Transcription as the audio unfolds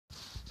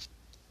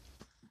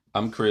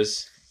I'm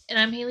Chris, And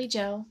I'm Haley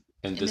Joe,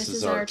 and and this this is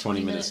is our our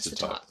 20 20 minutes minutes to to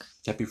talk. talk.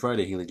 Happy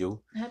Friday, Haley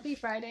Joel. Happy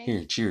Friday.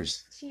 Here,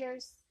 cheers.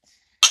 Cheers.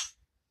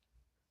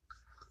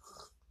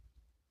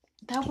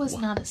 That was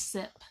not a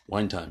sip.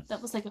 Wine time.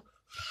 That was like a.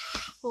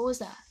 What was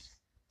that?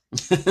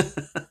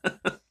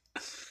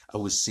 I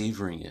was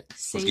savoring it. I was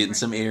Savoring. getting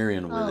some air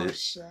in with Oh, it.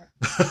 shit.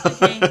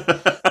 Okay.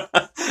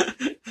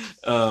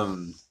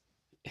 um,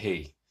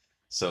 hey,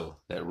 so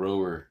that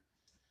rower,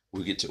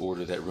 we get to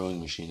order that rowing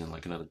machine in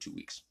like another 2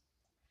 weeks.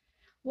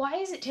 Why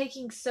is it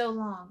taking so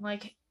long?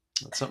 Like,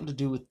 It's something to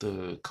do with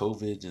the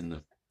COVID and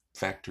the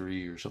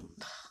factory or something.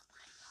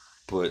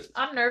 But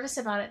I'm nervous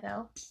about it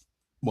though.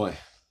 why?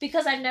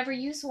 Because I've never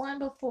used one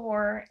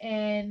before,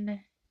 and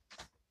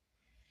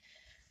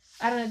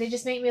I don't know, they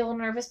just make me a little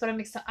nervous, but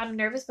I'm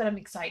nervous, but I'm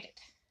excited.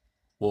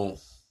 Well,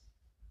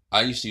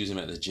 I used to use them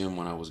at the gym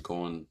when I was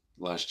going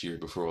last year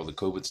before all the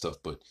COVID stuff,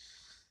 but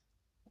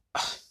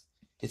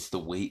it's the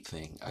weight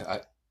thing.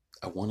 I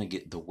want to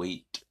get the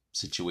weight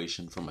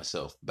situation for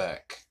myself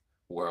back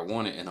where I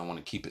want it, and I want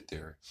to keep it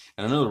there.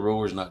 And I know the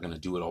rower's not going to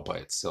do it all by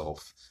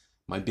itself.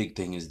 My big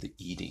thing is the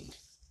eating.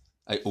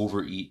 I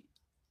overeat.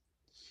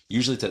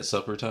 Usually it's at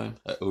supper time.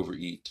 I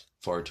overeat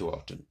far too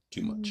often,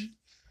 too much.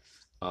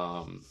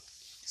 Um,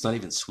 it's not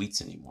even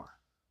sweets anymore.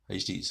 I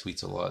used to eat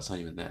sweets a lot. It's not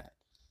even that.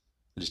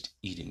 I'm just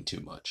eating too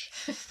much.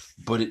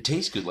 But it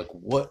tastes good. Like,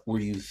 what were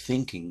you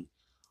thinking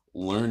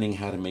learning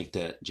how to make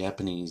that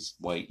Japanese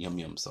white yum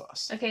yum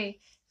sauce? Okay,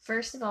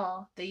 first of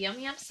all, the yum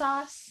yum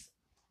sauce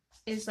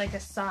is like a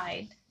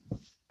side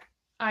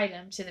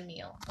item to the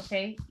meal,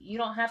 okay? You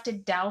don't have to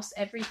douse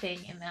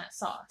everything in that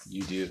sauce.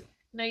 You do.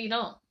 No, you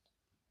don't.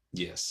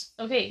 Yes.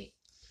 Okay.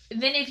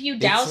 Then if you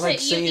It's douse like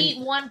it, you saying eat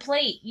one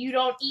plate. You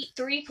don't eat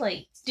 3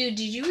 plates. Dude,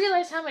 did you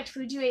realize how much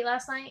food you ate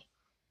last night?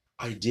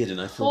 I did, and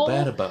I feel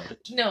bad Whole about it.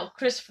 No,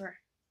 Christopher.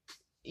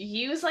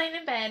 You was laying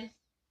in bed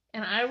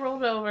and I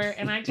rolled over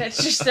and I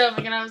touched your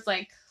stomach and I was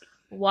like,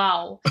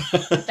 wow,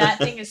 that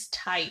thing is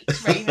tight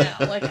right now.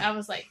 Like, I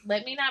was like,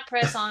 let me not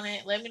press on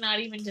it. Let me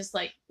not even just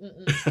like,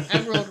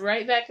 I rolled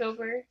right back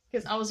over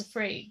because I was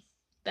afraid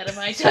that if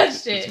I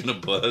touched It's it, gonna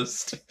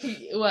bust.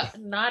 well,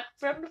 not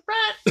from the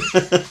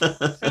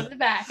front, from the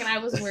back, and I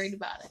was worried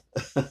about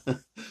it.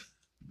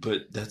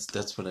 But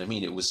that's what I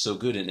mean. It was so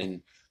good,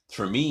 and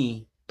for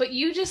me, But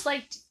you just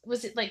like,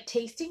 was it like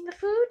tasting the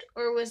food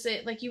or was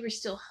it like you were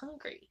still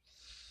hungry?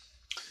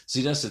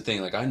 see, that's the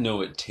thing. Like, I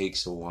know it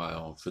takes a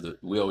while for the.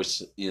 We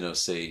always,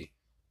 say,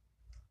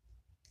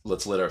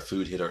 let's let our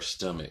food hit our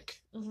stomach,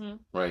 Mm-hmm.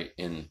 right?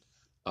 And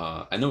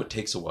I know it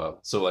takes a while.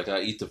 So, like,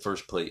 I eat the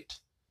first plate,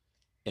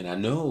 and I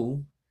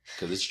know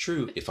because it's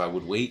true. If I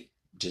would wait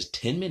just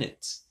 10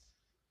 minutes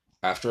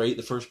after I ate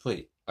the first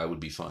plate, I would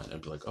be fine.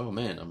 I'd be like, oh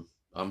man,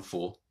 I'm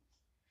full,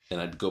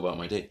 and I'd go about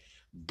my day.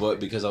 But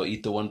because I'll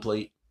eat the one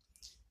plate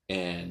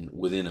and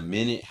within a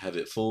minute have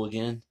it full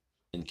again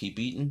and keep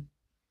eating,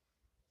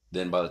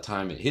 then by the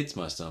time it hits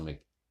my stomach,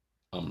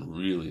 I'm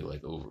really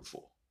like over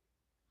full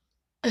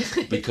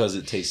because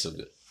it tastes so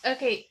good.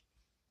 Okay.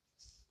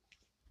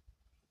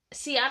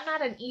 See, I'm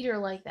not an eater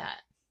like that.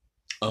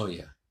 Oh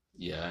yeah,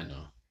 yeah, I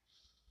know.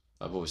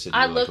 I've always said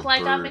I you're like a look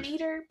like I'm an bird.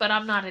 eater, but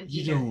I'm not an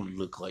You eater. don't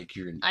look like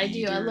you're an I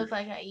do. I eater. look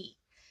like I eat.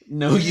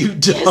 No, you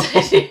Yes,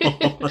 I do.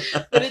 don't.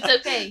 But it's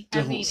okay.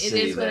 I Don't mean, it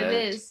say is what it that.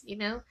 is, you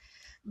know?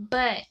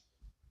 But,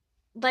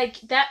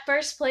 like, that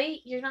first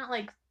plate, you're not,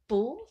 like,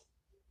 full.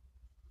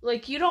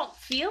 Like, you don't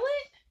feel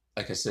it.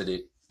 Like I said,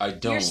 I You're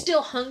don't.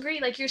 still hungry.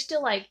 Like, you're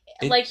still, It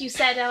like you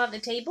sat down at the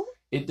table.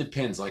 it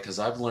depends. Like, cause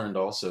I've learned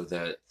also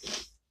that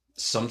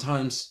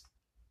sometimes,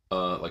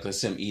 like let's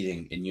say I'm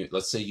eating, and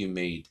let's say you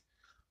made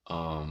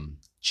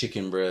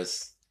chicken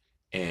breast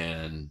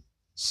and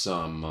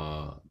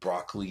some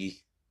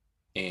broccoli,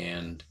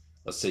 and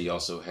let's say you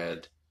also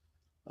had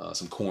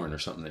some corn or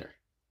something there.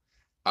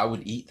 I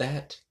would eat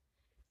that,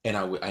 and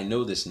I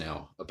know this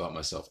now about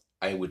myself.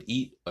 I would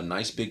eat a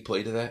nice big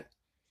plate of that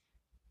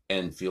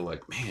and feel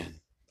like,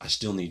 man, I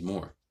still need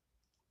more.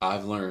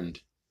 I've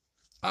learned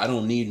I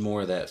don't need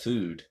more of that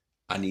food.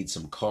 I need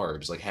some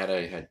carbs. Like, had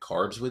I had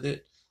carbs with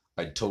it,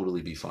 I'd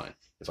totally be fine.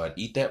 If I'd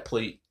eat that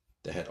plate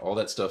that had all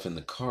that stuff and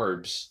the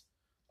carbs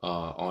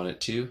on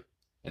it too,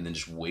 and then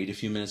just wait a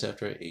few minutes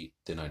after I ate,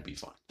 then I'd be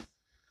fine.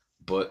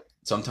 But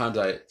sometimes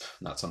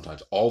not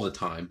sometimes, all the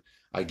time,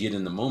 I get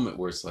in the moment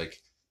where it's like,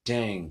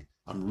 dang,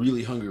 I'm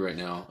really hungry right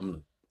now. I'm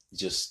gonna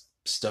just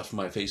stuff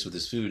my face with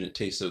this food and it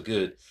tastes so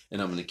good,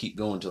 and I'm gonna keep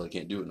going until I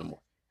can't do it no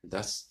more.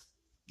 That's,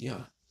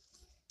 yeah.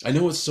 I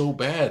know it's so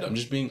bad. I'm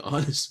just being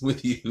honest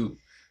with you.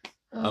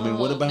 I mean,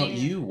 what Oh, about man.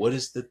 you? What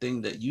is the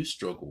thing that you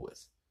struggle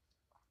with?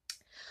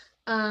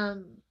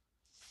 Um,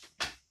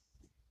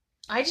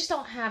 I just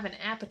don't have an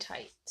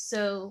appetite.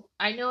 So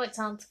I know it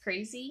sounds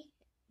crazy,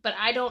 but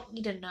I don't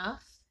eat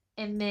enough.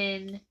 And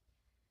then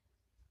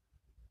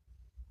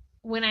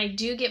when I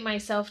do get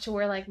myself to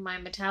where like my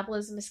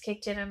metabolism is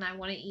kicked in and I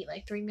want to eat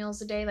like 3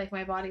 meals a day, like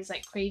my body's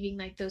like craving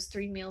like those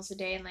 3 meals a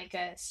day and like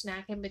a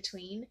snack in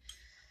between.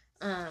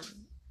 Um,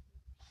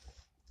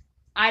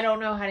 I don't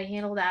know how to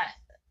handle that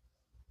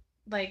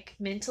like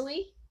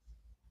mentally.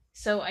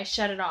 So I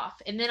shut it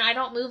off. And then I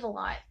don't move a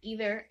lot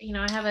either. You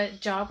know, I have a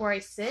job where I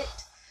sit.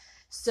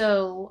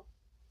 So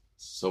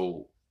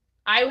So,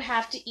 I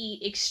have to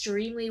eat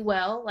extremely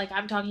well. Like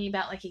I'm talking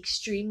about like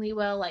extremely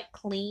well, like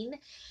clean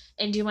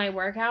and do my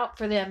workout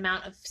for the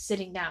amount of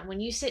sitting down. When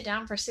you sit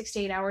down for 6 to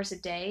 8 hours a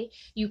day,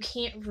 you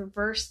can't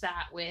reverse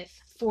that with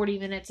 40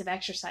 minutes of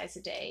exercise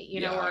a day, you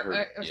know, yeah, I or,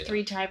 heard, or yeah.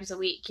 3 times a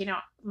week. You know,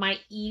 my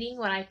eating,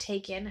 what I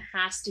take in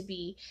has to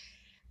be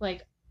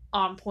like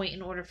on point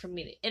in order for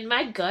me to, and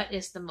my gut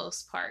is the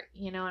most part,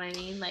 you know what I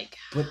mean? Like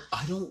But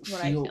I don't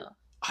what I feel, feel.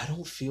 I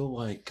don't feel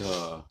like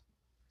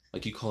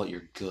you call it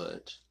your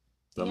gut,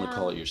 but I'm gonna Yeah.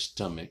 call it your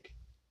stomach.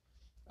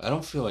 I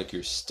don't feel like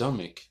your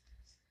stomach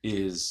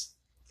is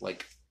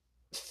like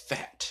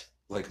fat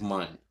like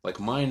mine. Like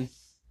mine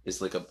is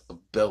like a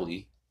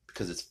belly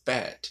because it's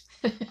fat.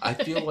 I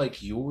feel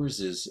like yours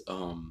is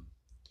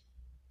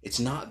it's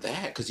not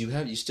that because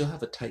you still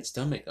have a tight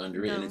stomach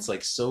under it and No. it's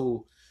like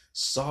so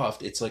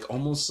soft. It's like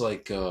almost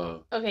like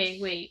Okay,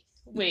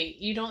 wait.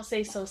 You don't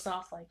say so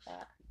soft like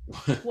that.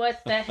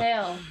 What the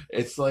hell?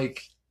 it's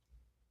like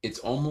it's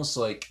almost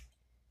like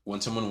when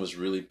someone was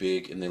really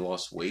big and they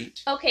lost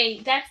weight. Okay,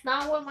 that's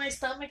not what my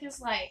stomach is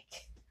like.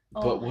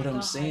 Oh But my what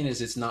I'm saying god.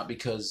 is it's not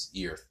because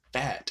you're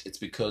fat. It's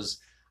because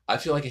I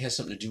feel like it has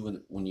something to do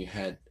with when you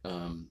had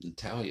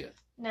Natalia.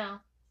 No,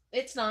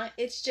 it's not.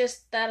 It's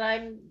just that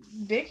I'm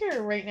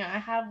bigger right now. I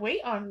have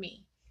weight on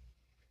me.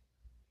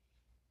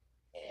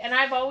 And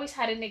I've always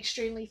had an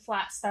extremely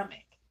flat stomach.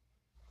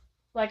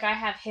 Like I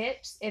have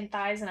hips and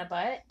thighs and a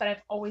butt, but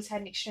I've always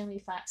had an extremely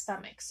flat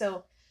stomach.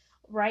 So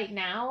right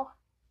now,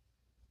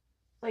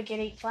 like it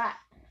ain't flat.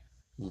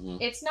 Hmm.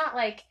 It's not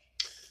like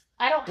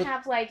I don't But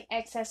have like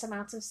excess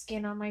amounts of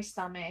skin on my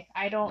stomach.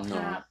 I don't no,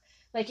 have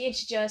like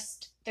it's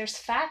just there's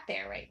fat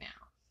there right now.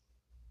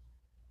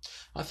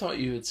 I thought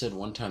you had said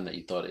one time that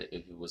you thought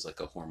it was like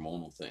a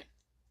hormonal thing.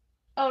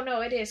 Oh no,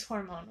 it is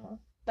hormonal.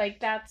 Like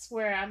that's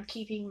where I'm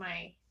keeping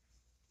my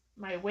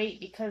weight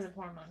because of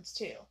hormones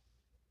too.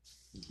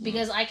 Hmm.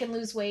 Because I can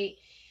lose weight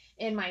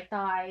in my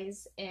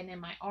thighs and in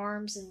my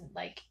arms and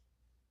like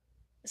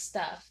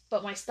stuff,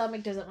 but my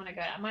stomach doesn't want to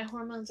go down. My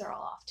hormones are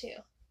all off too.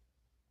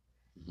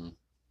 Hmm.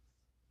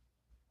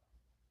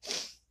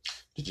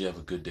 Did you have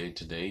a good day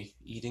today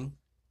eating?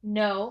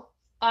 No,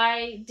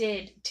 I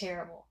did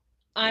terrible.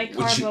 I What'd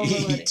carb you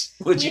overloaded. eat?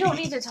 What'd We you don't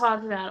need eat? to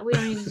talk about it. We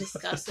don't need to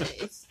discuss it.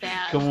 It's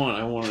bad. Come on,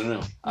 I want to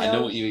know. I know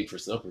No. what you ate for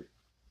supper.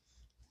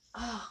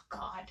 Oh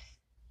God.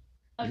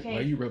 Why are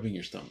Okay. you rubbing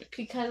your stomach?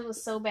 Because it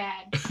was so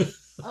bad.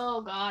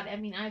 Oh God. I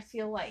mean, I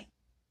feel like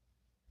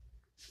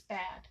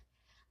bad.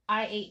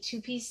 I ate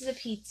 2 pieces of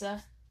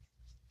pizza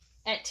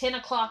at 10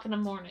 o'clock in the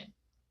morning.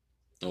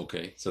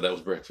 Okay, so that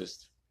was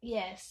breakfast.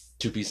 Yes.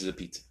 2 pieces of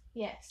pizza.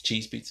 Yes.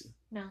 Cheese pizza.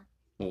 No.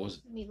 What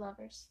was Meat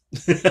lovers.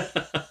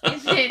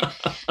 And then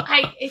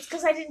it? it's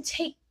because I didn't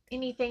take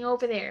anything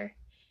over there.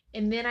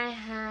 And then I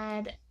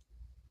had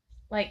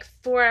like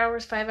 4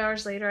 hours, 5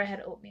 hours later, I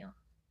had oatmeal.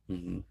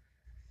 Hmm.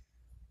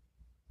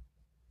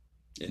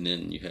 And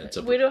then you had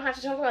supper. We don't have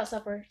to talk about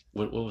supper.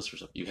 What was for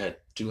supper? You had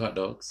 2 hot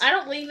dogs, I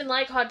don't even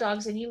like hot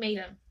dogs, and you made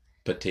them.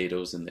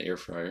 potatoes in the air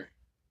fryer,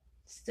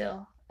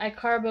 Still, I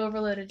carb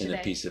overloaded and a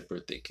today. piece of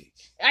birthday cake.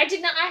 I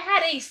did not. I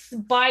had a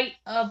bite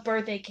of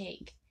birthday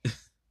cake.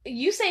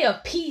 You say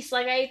a piece,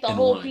 like I ate the And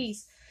whole wine.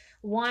 piece.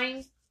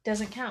 Wine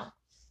doesn't count.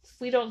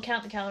 We don't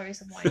count the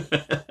calories of wine.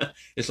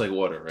 It's like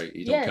water, right?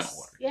 You don't count Yes,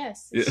 water.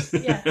 yes,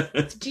 Yeah.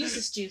 it's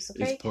Jesus juice,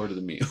 okay? It's part of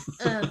the meal.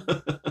 Um,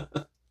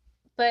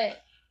 but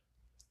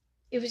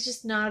it was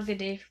just not a good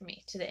day for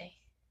me today.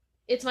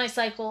 It's my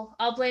cycle.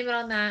 I'll blame it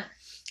on that.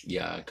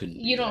 Yeah, I couldn't.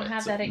 You do don't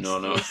have that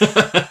No, excuse.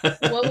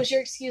 no. What was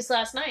your excuse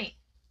last night?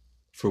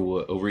 For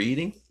what?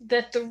 Overeating?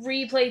 The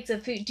 3 plates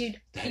of food, dude.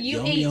 That You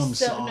yum ate yum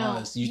so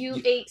sauce.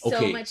 You ate so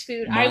okay, much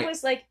food. I my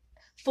was like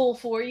full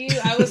for you.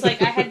 I was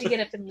like I had to get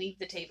up and leave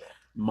the table.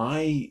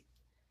 my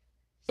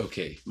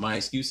okay. My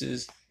excuse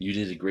is you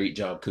did a great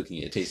job cooking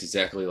it. It tastes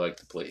exactly like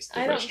the place,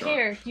 the I don't restaurant.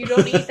 care. You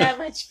don't eat that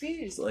much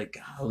food. It's like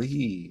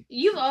golly.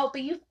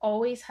 But you've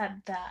always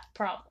had that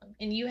problem,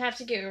 and you have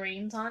to get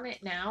reins on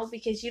it now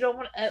because you don't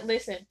want to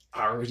listen.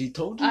 I already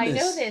told you I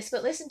this. know this,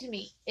 but listen to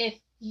me. If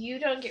you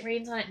don't get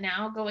reins on it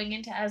now, going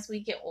into as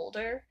we get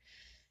older,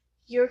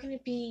 you're going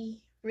to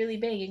be really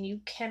big, and you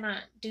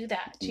cannot do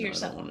that to No,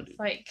 yourself. I don't want to do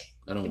Like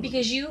that. I don't wanna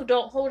because do you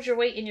don't hold your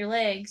weight in your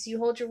legs, you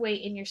hold your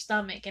weight in your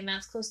stomach, and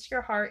that's close to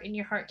your heart, and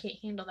your heart can't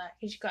handle that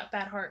because you got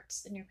bad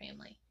hearts in your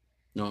family.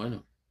 that.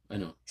 No, I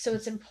know. So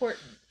it's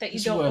important that you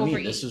This is don't what I mean.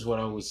 overeat. This is what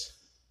I was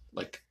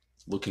like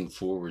looking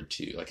forward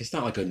to. Like it's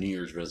not like a New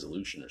Year's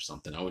resolution or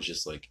something. I was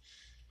just like,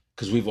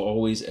 because we've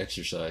always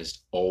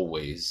exercised,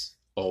 always.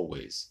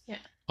 Yeah.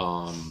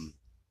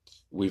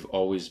 We've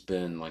always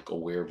been like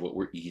aware of what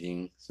we're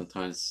eating.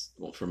 Sometimes,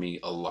 well, for me,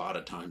 a lot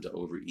of times I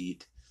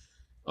overeat.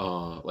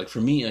 Like for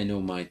me, I know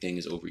my thing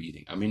is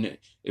overeating. I mean,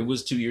 it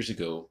was 2 years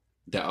ago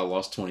that I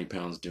lost 20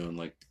 pounds doing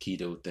like the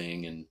keto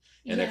thing and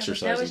Yeah, but that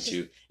exercising was just-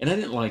 too. And I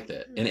didn't like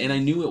that. And I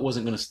knew it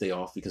wasn't going to stay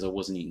off because I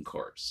wasn't eating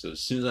carbs. So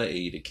as soon as I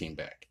ate, it came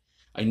back.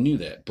 I knew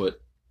that. But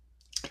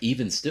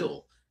even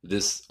still,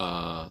 this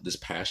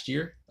past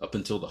year up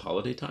until the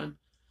holiday time,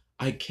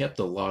 I kept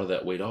a lot of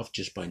that weight off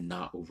just by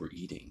not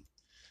overeating.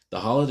 The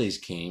holidays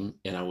came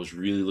and I was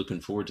really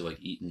looking forward to like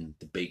eating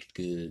the baked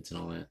goods and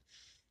all that,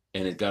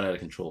 and it got out of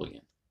control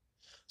again.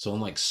 So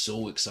I'm like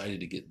so excited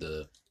to get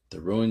the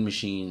rowing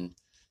machine,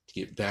 to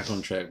get back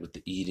on track with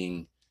the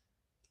eating.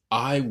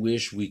 I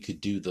wish we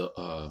could do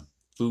the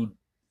food,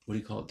 what do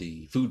you call it,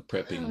 the food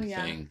prepping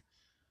yeah. thing.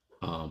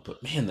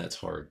 But man, that's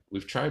hard.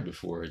 We've tried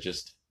before. It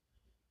just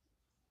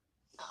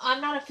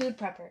I'm not a food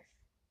prepper.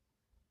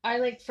 I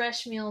like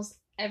fresh meals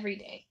every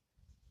day.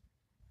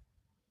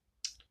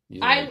 you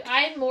like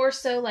I more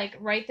so like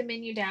write the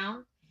menu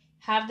down,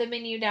 have the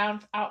menu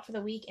down out for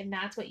the week, and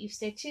that's what you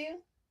stick to,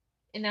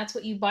 and that's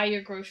what you buy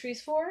your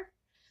groceries for.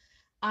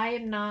 I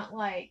am not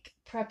like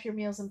prep your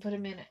meals and put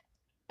them in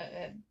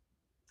a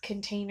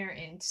container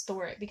and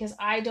store it, because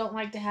I don't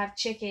like to have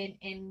chicken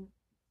and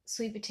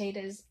sweet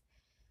potatoes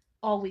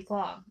all week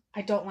long.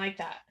 I don't like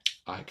that.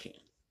 I can.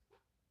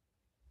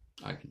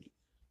 I can.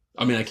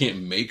 I mean, I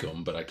can't make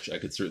them, but I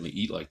could certainly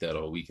eat like that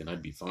all week, and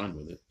I'd be fine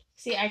with it.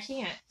 See, I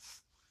can't.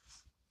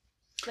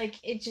 Like,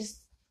 it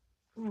just...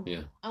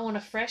 Yeah. I want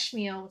a fresh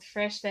meal with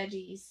fresh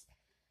veggies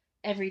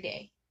every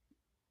day.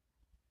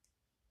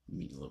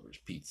 Meat lovers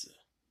pizza.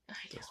 I know.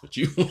 That's what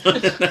you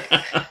want.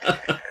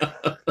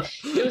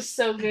 It was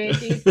so good,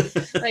 dude.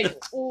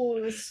 Like, ooh,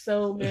 it was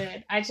so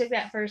good. I took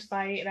that first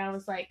bite and I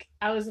was like,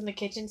 I was in the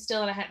kitchen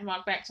still and I hadn't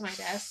walked back to my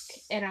desk,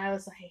 and I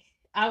was like,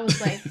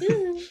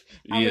 ooh.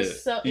 You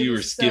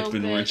were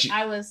skipping, so weren't you?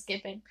 I was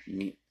skipping.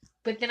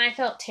 But then I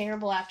felt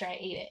terrible after I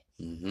ate it.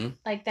 Mm-hmm.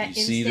 Like that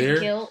You see instant there?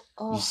 guilt.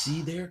 Oh. You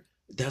see there?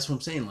 That's what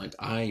I'm saying. Like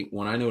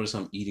when I notice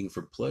I'm eating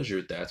for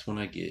pleasure, that's when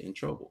I get in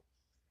trouble.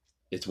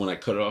 It's when I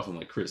cut it off. I'm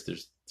like, Chris,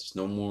 there's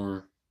no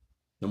more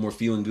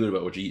feeling good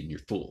about what you're eating. You're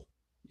full.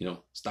 You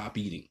know, stop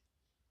eating.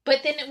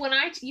 But then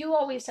you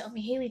always tell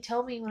me, Haley,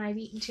 tell me when I've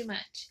eaten too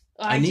much.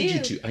 Well, I need do.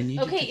 you to. I need you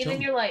to. Okay, and then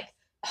me. you're like,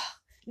 oh,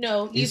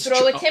 no, you It's throw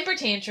true. a temper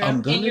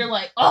tantrum, and you're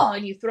like, oh,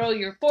 and you throw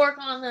your fork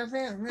on the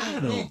thing. I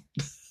don't.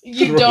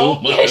 You throw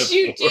don't? my Yes,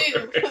 you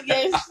fork. do.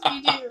 Yes,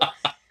 you do.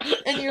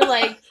 And you're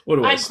like, What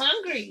do I I'm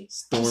hungry. I'm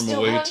storm still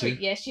away hungry.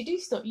 to? Yes, you do.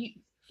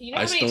 You know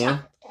I how many storm?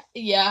 times?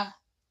 Yeah,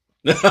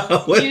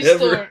 Whatever. you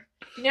storm.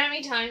 You know how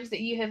many times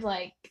that you have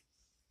like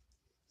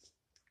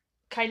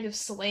kind of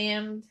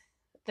slammed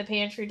the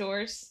pantry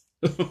doors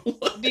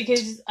What?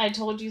 because I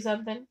told you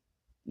something?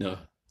 No.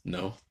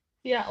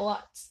 Yeah,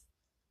 lots.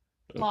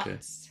 Okay.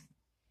 Lots.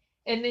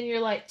 And then you're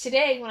like,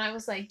 today when I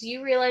was like, do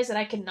you realize that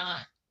I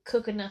cannot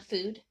cook enough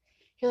food?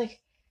 You're like,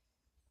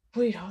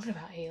 what are you talking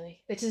about,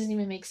 Haley? That doesn't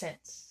even make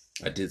sense.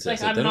 I did say Like,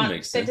 that. That don't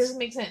make sense. That doesn't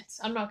make sense.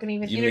 I'm not going to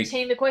even You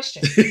entertain the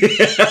question.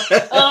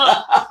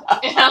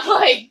 And I'm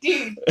like,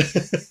 dude,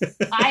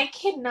 I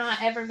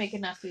cannot ever make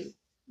enough food.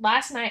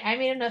 Last night, I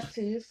made enough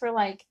food for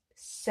like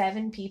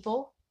 7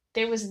 people.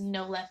 There was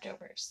no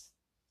leftovers.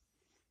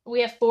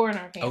 We have 4 in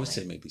our family. I would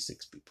say maybe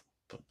 6 people.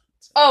 But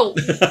oh,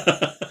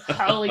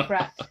 holy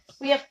crap.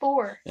 We have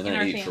 4 and in I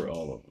our ate family. for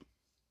all of them.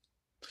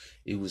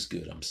 It was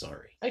good. I'm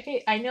sorry.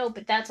 Okay, I know,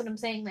 but that's what I'm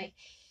saying. Like,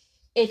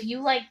 if you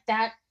like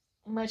that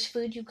much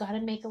food, you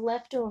gotta make a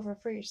leftover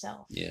for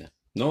yourself. Yeah.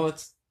 No,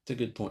 that's a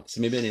good point.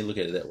 So maybe I need to look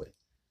at it that way.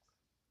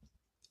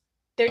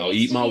 There I'll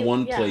needs eat to my be-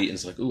 one yeah. plate and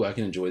it's like, ooh, I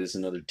can enjoy this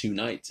another 2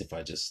 nights if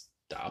I just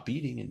stop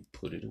eating and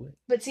put it away.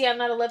 But see, I'm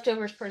not a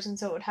leftovers person,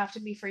 so it would have to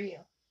be for you.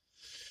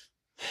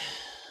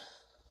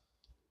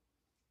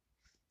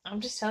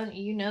 I'm just telling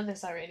you, you know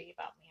this already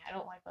about me. I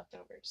don't like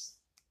leftovers.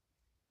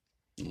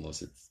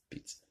 Unless it's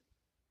pizza.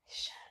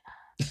 Shut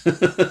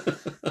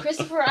up.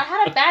 Christopher, I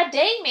had a bad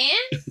day,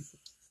 man.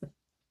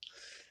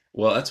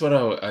 Well, that's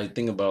what I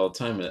think about all the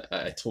time.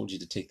 I told you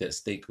to take that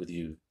steak with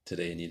you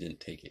today, and you didn't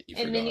take it. You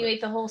And then forgot you it.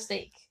 ate the whole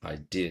steak. I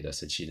did. I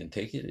said she didn't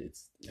take it.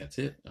 That's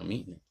it. I'm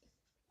eating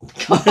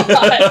God.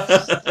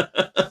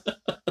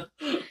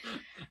 it.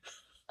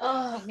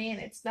 Oh man,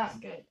 it's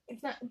not good.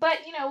 It's not. But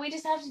we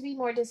just have to be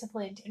more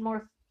disciplined and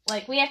more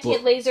like we have to Well,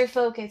 get laser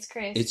focused,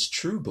 Chris. It's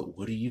true, but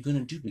what are you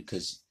gonna do?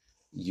 Because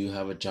you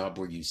have a job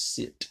where you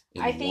sit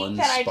in I one think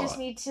that I spot. just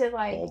need to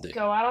all day.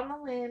 go out on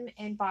the limb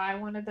and buy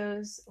one of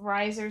those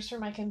risers for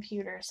my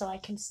computer so I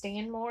can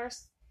stand more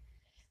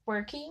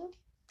working,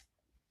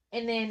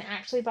 and then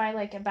actually buy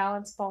like a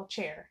balance ball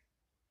chair.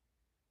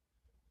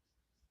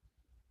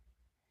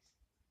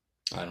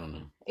 I don't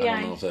know. Yeah, I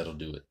don't know if that'll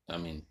do it. I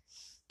mean,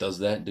 does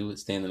that do it?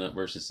 Standing up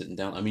versus sitting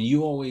down? I mean,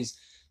 you always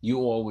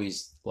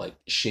like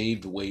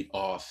shaved weight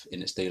off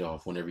and it stayed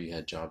off whenever you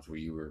had jobs where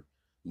you were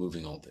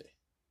moving all day.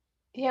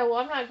 Yeah, well,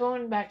 I'm not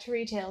going back to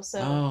retail,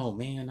 so. Oh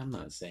man, I'm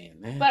not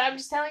saying that. But I'm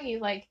just telling you,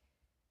 like,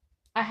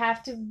 I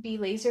have to be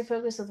laser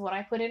focused with what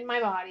I put in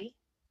my body.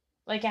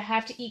 Like, I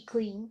have to eat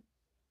clean.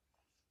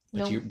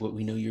 But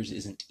we know yours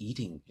isn't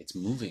eating; it's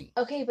moving.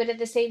 Okay, but at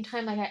the same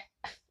time, like,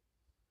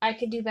 I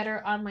could do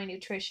better on my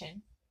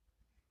nutrition.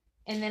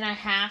 And then I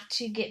have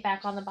to get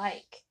back on the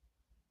bike.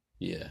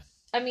 Yeah.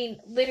 I mean,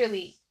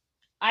 literally,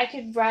 I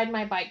could ride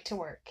my bike to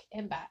work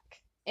and back.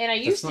 And I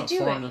used to do That's not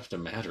far it. enough to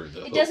matter,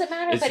 though. It doesn't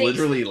matter, It's but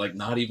literally like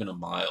not even a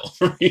mile.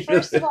 For you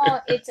first to of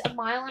all, it's a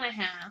mile and a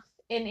half.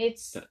 And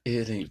it's,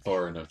 It ain't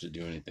far enough to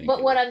do anything.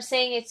 but what Good. I'm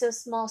saying, it's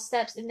those small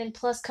steps, and then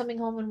plus coming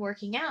home and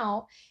working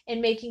out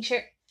and making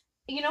sure.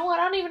 You know what?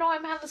 I don't even know why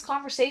I'm having this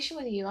conversation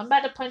with you. I'm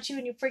about to punch you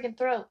in your freaking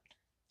throat.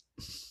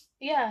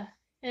 Yeah.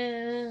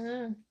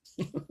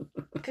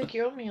 Cook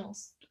your own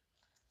meals.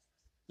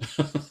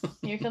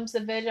 Here comes the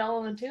veg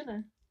all in the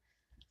tuna.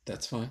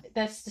 That's fine.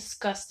 That's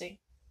disgusting.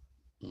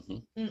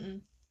 Mm-hmm.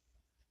 Mm-mm.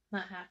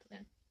 Not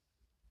happening.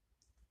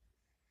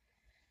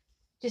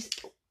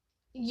 Just,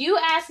 you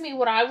asked me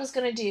what I was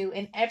gonna do,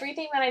 and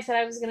everything that I said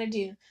I was gonna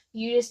do,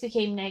 you just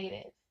became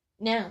negative.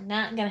 No,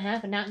 not gonna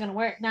happen. Not gonna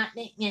work. Not.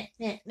 Meh,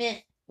 meh, meh.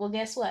 Well,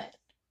 guess what?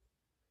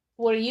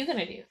 What are you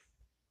gonna do?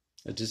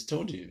 I just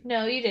told you.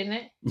 No, you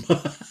didn't.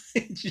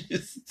 I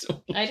just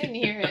told you. I didn't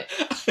hear it.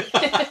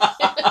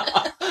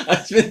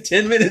 I spent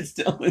 10 minutes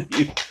telling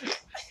you.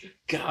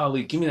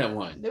 Golly, give me that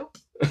one. Nope.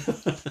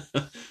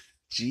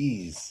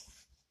 Jeez.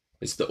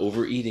 It's the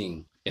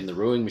overeating, and the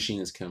rowing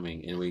machine is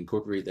coming, and we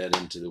incorporate that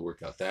into the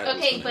workout. That was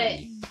Okay, gonna but help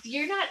me.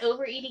 you're not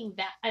overeating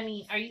that. I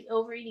mean, are you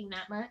overeating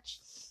that much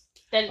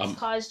that it's Um,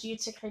 caused you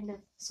to kind of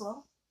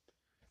swell?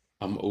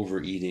 I'm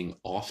overeating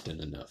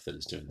often enough that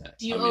it's doing that.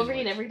 Do you I mean,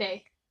 overeat like, every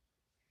day?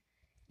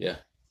 yeah.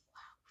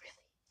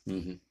 Wow,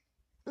 Mm-hmm.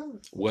 really?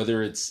 Ooh.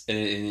 Whether it's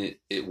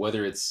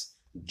whether it's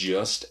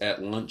just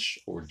at lunch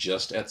or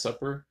just at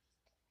supper,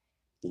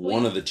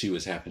 one Wait, of the two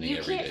is happening you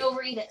every can't day.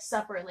 overeat at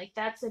supper. Like,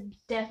 that's a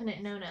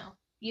definite no-no.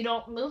 You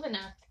don't move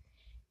enough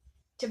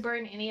to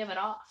burn any of it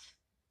off.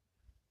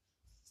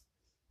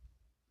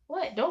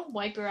 What? Don't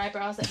wipe your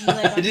eyebrows at me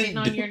like I I'm getting didn't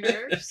on do your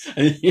nerves.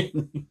 it.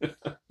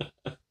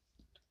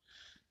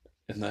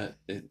 And I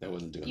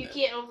wasn't doing You that.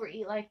 can't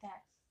overeat like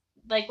that.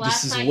 Like, This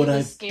last is night, what it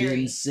was I've scary.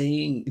 been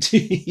saying to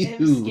It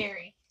was you.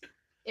 scary.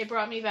 It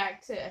brought me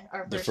back to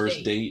our The first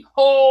first date.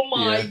 Oh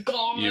my Yeah.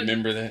 god! You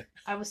remember that?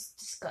 I was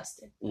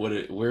disgusted. What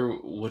did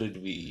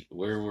we eat?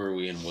 Where were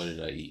we and what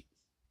did I eat?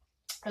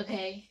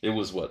 Okay, It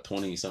was what,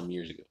 20 some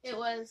years ago. it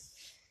was.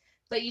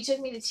 But you took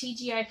me to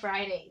TGI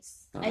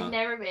Fridays. Uh-huh. I'd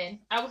never been.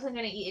 I wasn't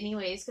gonna eat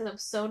anyways because I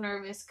was so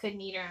nervous,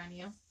 couldn't eat around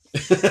you.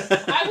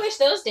 I wish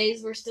those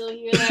days were still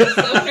here. That I was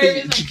so nervous You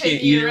I couldn't can't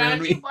eat eat around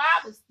around you. me? Well,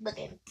 I was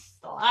looking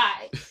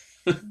alive.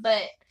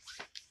 But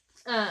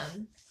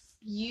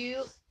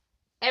you,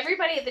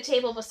 everybody at the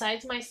table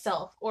besides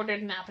myself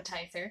ordered an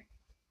appetizer.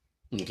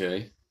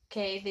 Okay.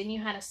 Okay, then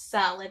you had a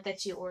salad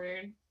that you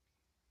ordered.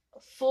 A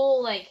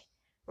full, like,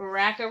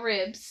 rack of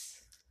ribs.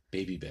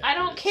 Baby back I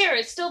don't ribs. care.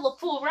 It's still the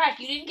full rack.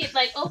 You didn't get,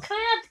 like, oh, can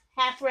I have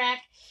half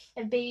rack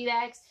of baby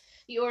backs?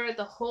 You ordered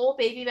the whole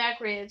baby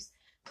back ribs,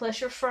 plus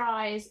your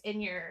fries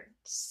and your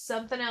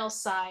something else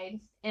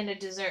side, and a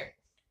dessert.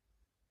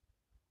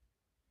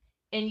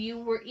 And you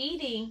were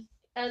eating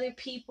other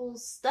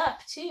people's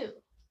stuff, too.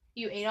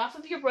 You ate off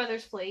of your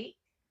brother's plate.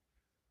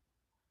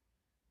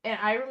 And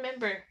I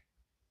remember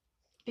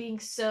being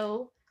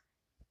so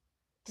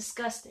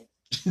disgusted.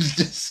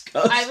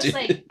 Disgusted. I was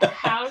like,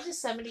 how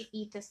does somebody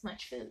eat this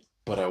much food?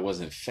 But I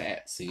wasn't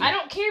fat, see? I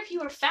don't care if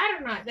you were fat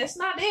or not. That's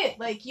not it.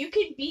 Like, you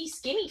could be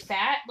skinny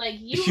fat. Like,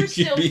 you You were could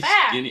still be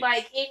fat. skinny.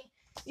 Like,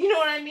 you know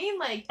what I mean?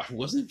 Like, I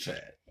wasn't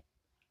fat.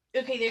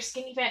 okay, there's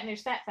skinny fat and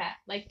there's fat fat.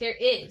 Like, there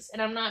is.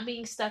 And I'm not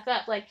being stuck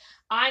up. Like,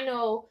 I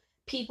know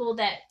people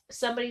that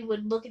somebody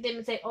would look at them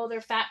and say, oh,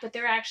 they're fat, but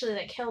they're actually,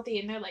 like, healthy.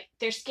 And they're like,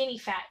 they're skinny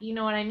fat. You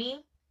know what I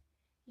mean?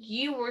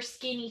 You were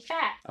skinny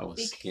fat. I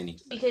was skinny.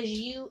 Because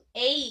you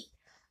ate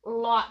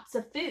lots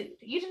of food.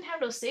 You didn't have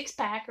no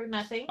six-pack or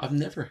nothing. I've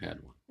never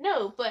had one.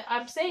 No, but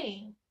I'm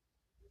saying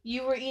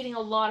you were eating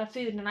a lot of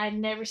food, and I'd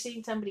never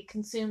seen somebody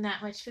consume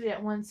that much food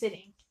at one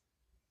sitting.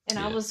 And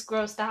I Yeah. was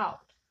grossed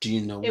out. Do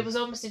you know It was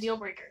almost a deal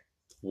breaker.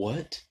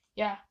 what?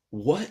 Yeah.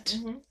 What?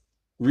 hmm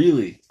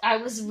Really? I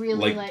was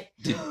really like,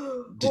 did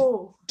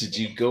oh.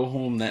 you go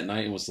home that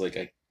night and was like,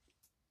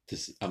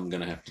 I'm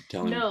gonna have to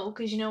tell him? No,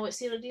 because you know what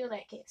seal the deal?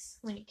 That kiss.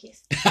 When you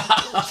kiss.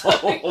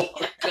 Oh,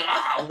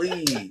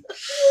 golly.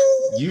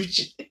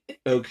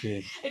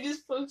 Okay. I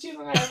just poked you in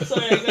the eye. I'm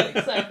sorry, I got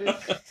excited.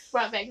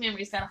 Brought back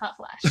memories, got a hot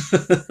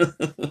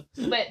flash.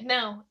 But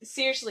no,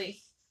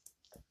 seriously.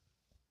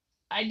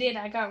 I did.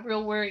 I got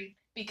real worried.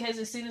 Because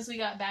as soon as we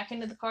got back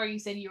into the car, you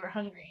said you were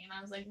hungry. And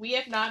I was like, we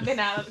have not been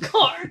out of the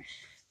car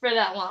for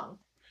that long.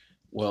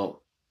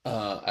 Well,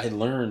 I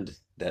learned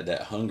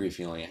that hungry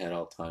feeling I had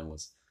all the time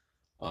was,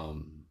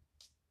 and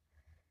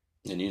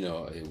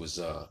it was,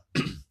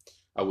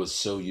 I was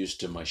so used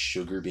to my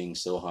sugar being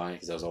so high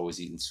because I was always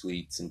eating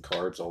sweets and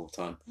carbs all the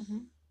time. Mm-hmm.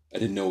 I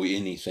didn't know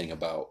anything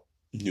about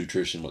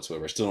nutrition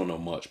whatsoever. I still don't know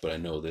much, but I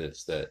know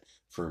this, that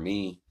for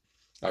me,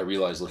 I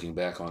realized looking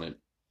back on it,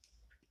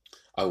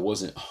 I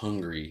wasn't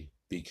hungry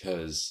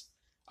because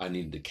I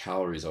needed the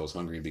calories. I was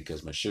hungry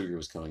because my sugar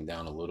was coming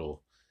down a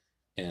little,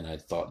 and I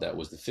thought that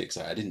was the fix.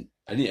 I didn't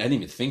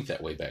even think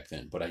that way back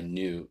then, but I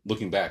knew,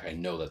 looking back, I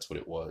know that's what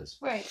it was.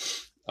 Right.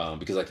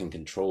 Because I can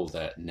control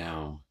that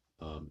now.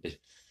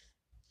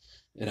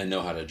 And I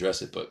know how to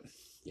address it, but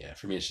yeah,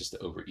 for me, it's just the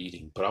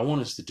overeating. But I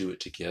want us to do it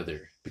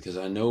together because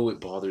I know it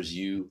bothers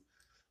you,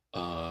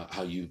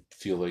 how you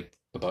feel like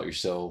about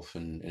yourself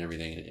and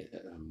everything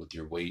with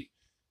your weight.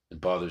 It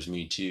bothers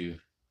me too.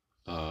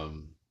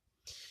 Um,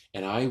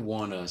 and I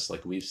want us,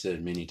 like we've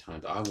said many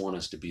times, I want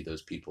us to be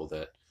those people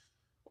that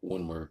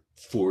when we're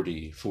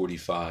 40,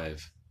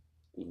 45,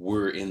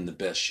 we're in the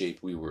best shape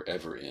we were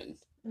ever in.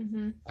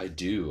 Mm-hmm. I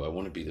do. I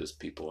want to be those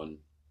people. And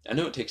I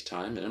know it takes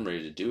time and I'm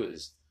ready to do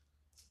it.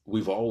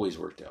 We've always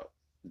worked out.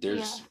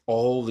 There's Yeah.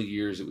 all the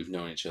years that we've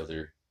known each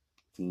other,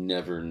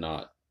 never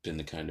not been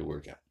the kind of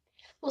workout.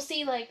 Well,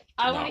 see, like, To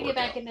I want not to get work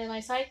back out. into my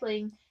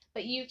cycling,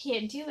 but you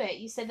can't do it.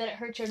 You said that it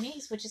hurt your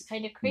knees, which is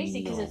kind of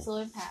crazy because it's No,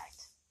 low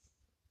impact.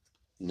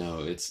 no,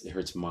 it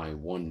hurts my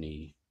one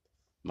knee,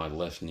 my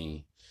left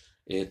knee.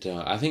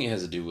 I think it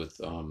has to do with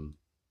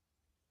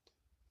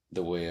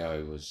the way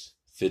I was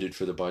fitted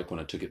for the bike when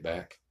I took it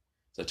back.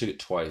 So I took it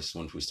twice.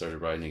 Once we started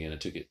riding again, I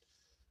took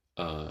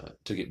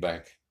it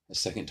back a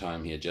second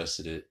time. He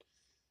adjusted it,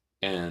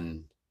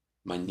 and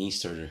my knee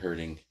started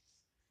hurting.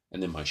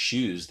 And then my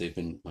shoes,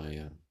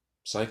 my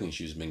cycling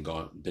shoes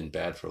have been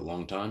bad for a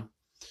long time.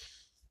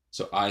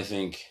 So I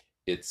think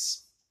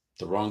it's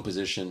the wrong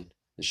position.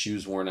 The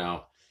shoes worn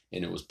out,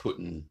 and it was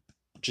putting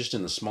just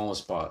in the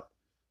smallest spot,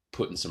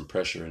 putting some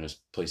pressure in a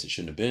place it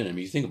shouldn't have been. I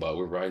mean, you think about it,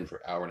 we're riding for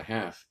an hour and a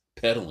half,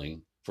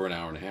 pedaling for an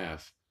hour and a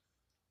half,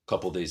 a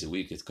couple of days a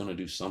week. It's gonna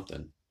do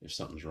something if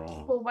something's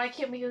wrong. Well, why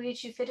can't we go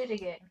get you fitted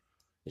again?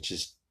 It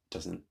just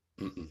doesn't.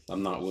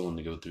 I'm not willing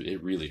to go through.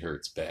 It really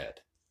hurts bad.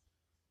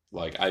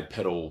 Like I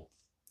pedal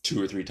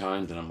 2 or 3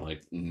 times, and I'm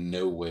like,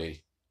 no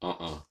way,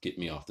 get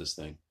me off this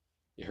thing.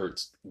 It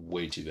hurts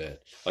way too bad.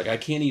 Like I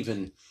can't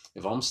even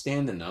if I'm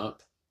standing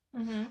up.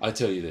 Mm-hmm. I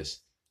tell you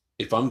this: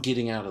 if I'm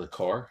getting out of the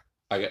car,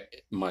 I got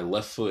my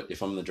left foot.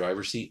 If I'm in the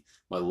driver's seat,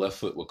 my left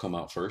foot will come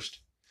out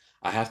first.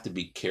 I have to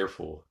be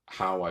careful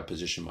how I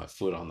position my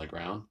foot on the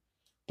ground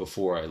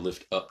before I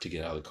lift up to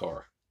get out of the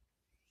car.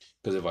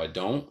 Because if I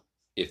don't,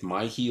 if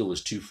my heel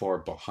is too far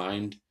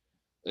behind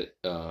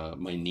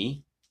my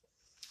knee,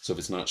 so if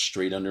it's not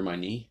straight under my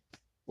knee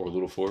or a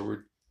little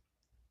forward,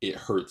 it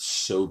hurts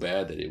so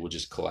bad that it will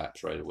just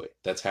collapse right away.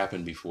 That's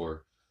happened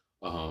before.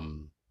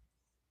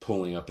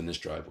 Pulling up in this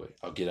driveway,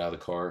 I'll get out of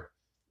the car,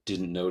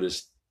 didn't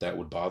notice that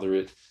would bother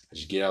it. I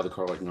just get out of the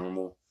car like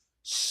normal.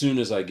 Soon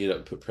as I get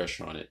up, put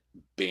pressure on it,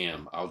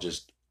 bam, I'll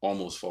just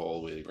almost fall all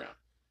the way to the ground.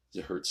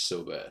 It hurts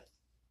so bad.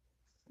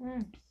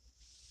 Mm.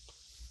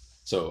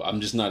 So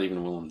I'm just not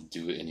even willing to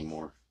do it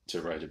anymore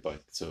to ride a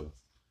bike. So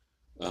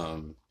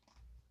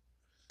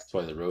that's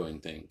why the rowing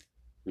thing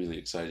really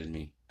excited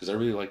me because I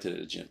really liked it at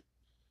the gym.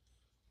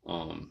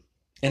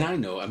 And I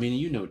know, I mean,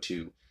 you know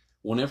too,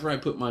 whenever I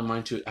put my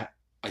mind to it,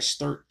 I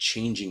start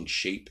changing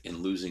shape and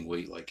losing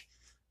weight. Like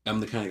I'm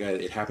the kind of guy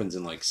that it happens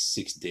in like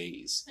 6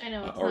 days. I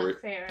know it's already,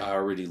 not fair. I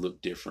already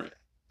look different.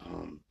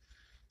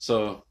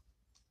 So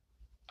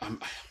I'm,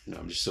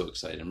 I'm just so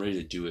excited. I'm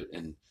ready to do it,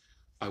 and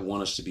I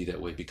want us to be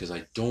that way because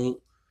I don't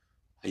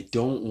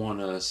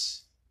want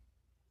us.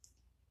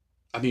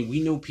 I mean,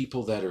 we know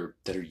people that are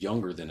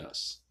younger than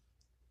us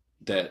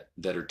that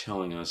are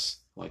telling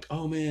us like,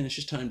 "Oh man, it's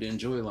just time to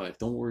enjoy life.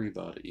 Don't worry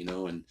about it,"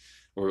 and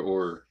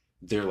or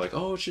they're like,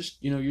 "Oh, it's just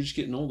you're just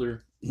getting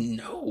older."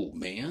 No,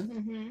 man.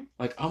 Mm-hmm.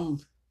 Like I'm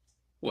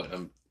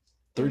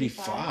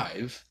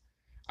 35.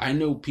 I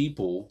know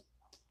people.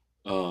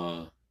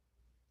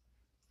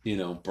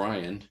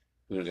 Brian.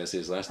 We don't gotta say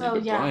his last name,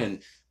 but yeah.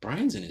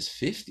 Brian's in his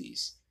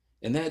 50s,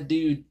 and that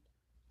dude.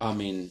 I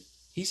mean,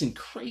 he's in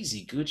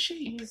crazy good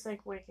shape. He's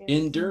like wicked.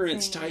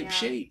 Endurance type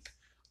shape.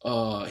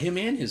 Him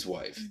and his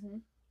wife.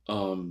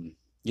 Mm-hmm.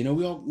 We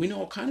know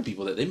all kind of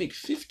people that they make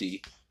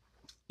 50,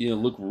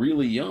 look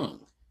really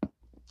young.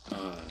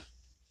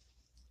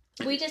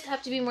 We just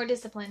have to be more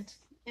disciplined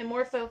and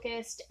more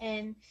focused,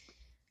 and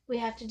we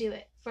have to do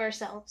it for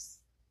ourselves.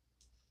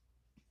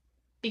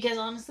 Because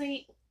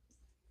honestly,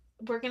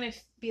 we're gonna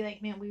be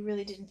like, man, we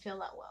really didn't feel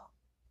that well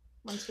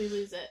once we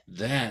lose it.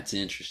 That's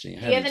interesting.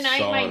 The other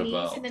night, my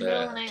knees in the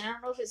middle of the night, I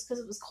don't know if it's because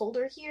it was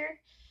colder here.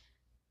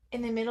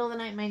 In the middle of the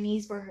night, my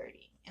knees were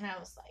hurting, and I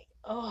was like,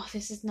 oh,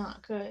 this is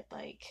not good.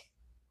 Like,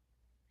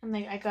 I'm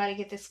like, I gotta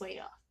get this weight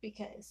off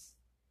because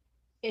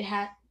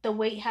the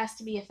weight has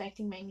to be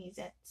affecting my knees.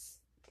 It's,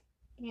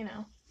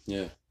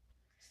 Yeah.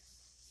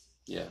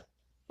 Yeah.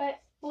 But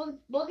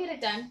we'll get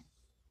it done.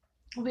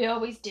 We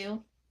always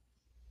do.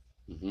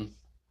 Mm-hmm.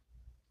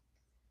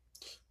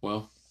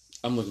 Well,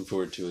 I'm looking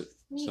forward to it.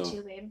 Me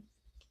too, babe.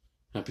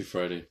 Happy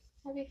Friday.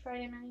 Happy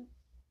Friday night.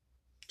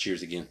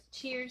 Cheers again.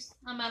 Cheers.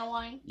 I'm out of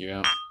wine. You're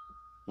out.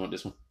 Want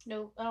this one?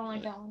 Nope, I don't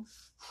like that one.